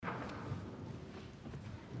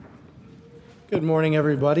Good morning,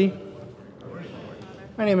 everybody.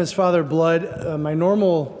 My name is Father Blood. My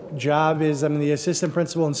normal job is I'm the assistant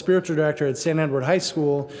principal and spiritual director at St. Edward High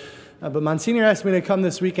School, but Monsignor asked me to come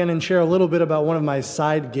this weekend and share a little bit about one of my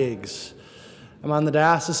side gigs. I'm on the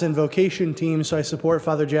diocesan vocation team, so I support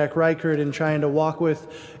Father Jack Reichert in trying to walk with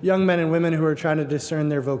young men and women who are trying to discern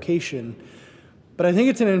their vocation. But I think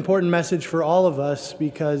it's an important message for all of us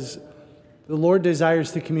because the Lord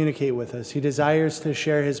desires to communicate with us. He desires to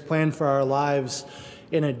share his plan for our lives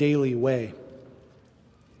in a daily way.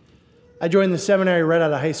 I joined the seminary right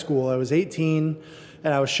out of high school. I was 18,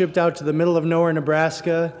 and I was shipped out to the middle of nowhere,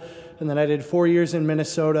 Nebraska, and then I did 4 years in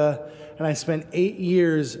Minnesota, and I spent 8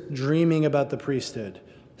 years dreaming about the priesthood,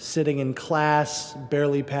 sitting in class,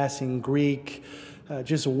 barely passing Greek,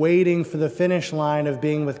 just waiting for the finish line of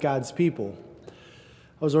being with God's people.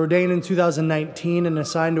 I was ordained in 2019 and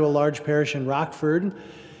assigned to a large parish in Rockford.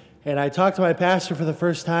 And I talked to my pastor for the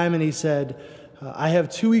first time, and he said, I have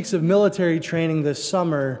 2 weeks of military training this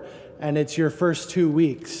summer, and it's your first 2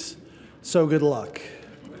 weeks, so good luck.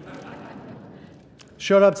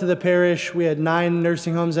 Showed up to the parish. We had 9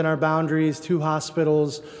 nursing homes in our boundaries, 2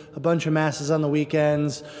 hospitals, a bunch of masses on the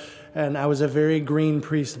weekends, and I was a very green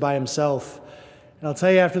priest by himself. And I'll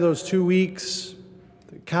tell you, after those 2 weeks,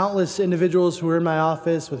 countless individuals who were in my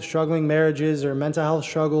office with struggling marriages or mental health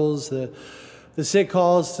struggles, the sick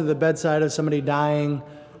calls to the bedside of somebody dying.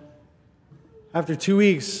 After 2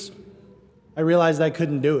 weeks, I realized I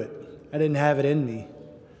couldn't do it. I didn't have it in me.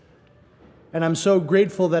 And I'm so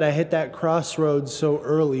grateful that I hit that crossroads so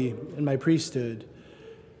early in my priesthood,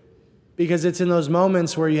 because it's in those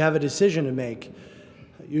moments where you have a decision to make.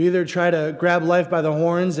 You either try to grab life by the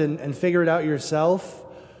horns and figure it out yourself,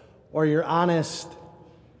 or you're honest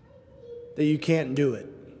that you can't do it.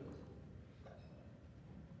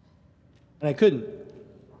 And I couldn't.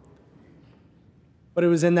 But it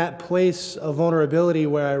was in that place of vulnerability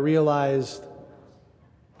where I realized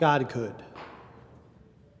God could.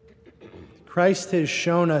 Christ has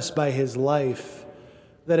shown us by his life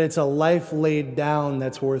that it's a life laid down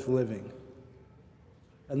that's worth living.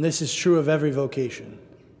 And this is true of every vocation.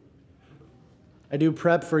 I do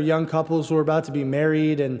prep for young couples who are about to be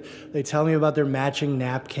married, and they tell me about their matching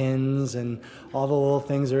napkins and all the little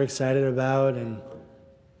things they're excited about, and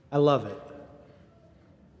I love it.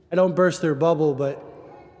 I don't burst their bubble, but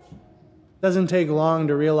it doesn't take long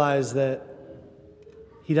to realize that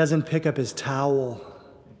he doesn't pick up his towel,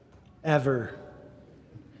 ever.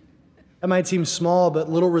 That might seem small, but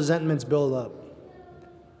little resentments build up.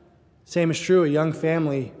 Same is true, a young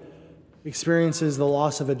family experiences the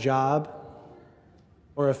loss of a job,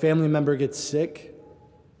 or a family member gets sick,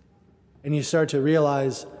 and you start to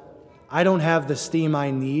realize, I don't have the steam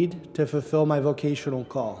I need to fulfill my vocational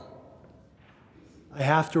call. I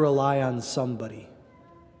have to rely on somebody.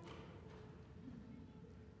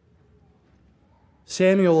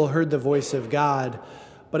 Samuel heard the voice of God,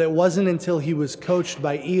 but it wasn't until he was coached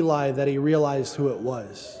by Eli that he realized who it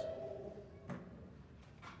was.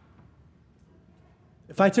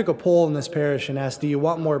 If I took a poll in this parish and asked, do you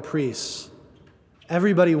want more priests?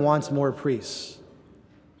 Everybody wants more priests.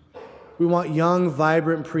 We want young,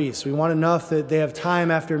 vibrant priests. We want enough that they have time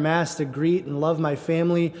after Mass to greet and love my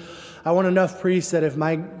family. I want enough priests that if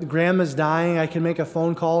my grandma's dying, I can make a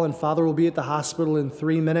phone call and Father will be at the hospital in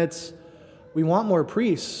 3 minutes. We want more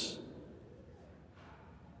priests.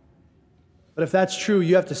 But if that's true,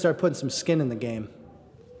 you have to start putting some skin in the game.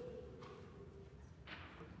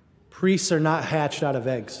 Priests are not hatched out of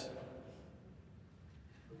eggs.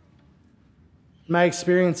 In my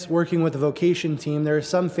experience working with the vocation team, there are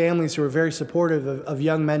some families who are very supportive of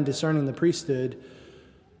young men discerning the priesthood.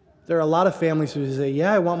 There are a lot of families who say,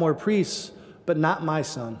 yeah, I want more priests, but not my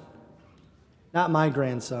son, not my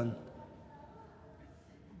grandson.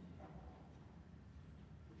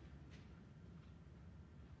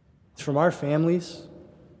 It's from our families,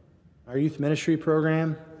 our youth ministry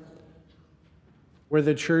program, where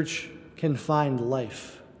the church can find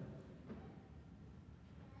life.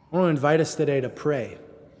 I want to invite us today to pray,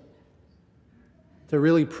 to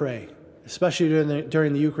really pray, especially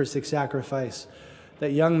during the Eucharistic sacrifice,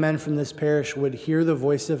 that young men from this parish would hear the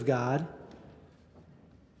voice of God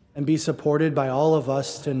and be supported by all of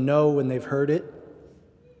us to know when they've heard it.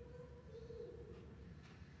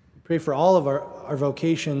 Pray for all of our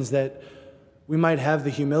vocations that we might have the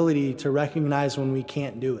humility to recognize when we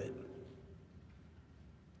can't do it.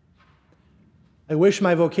 I wish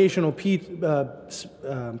my vocational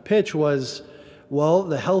pitch was, well,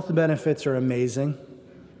 the health benefits are amazing.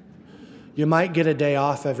 You might get a day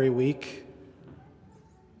off every week.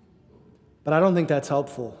 But I don't think that's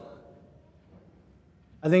helpful.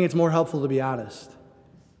 I think it's more helpful to be honest.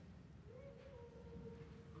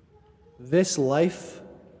 this life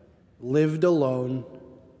lived alone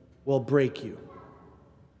will break you.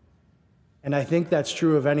 And I think that's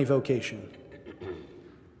true of any vocation.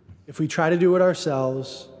 If we try to do it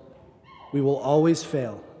ourselves, we will always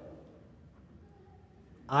fail.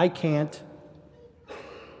 I can't.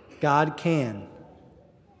 God can.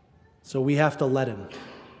 So we have to let him.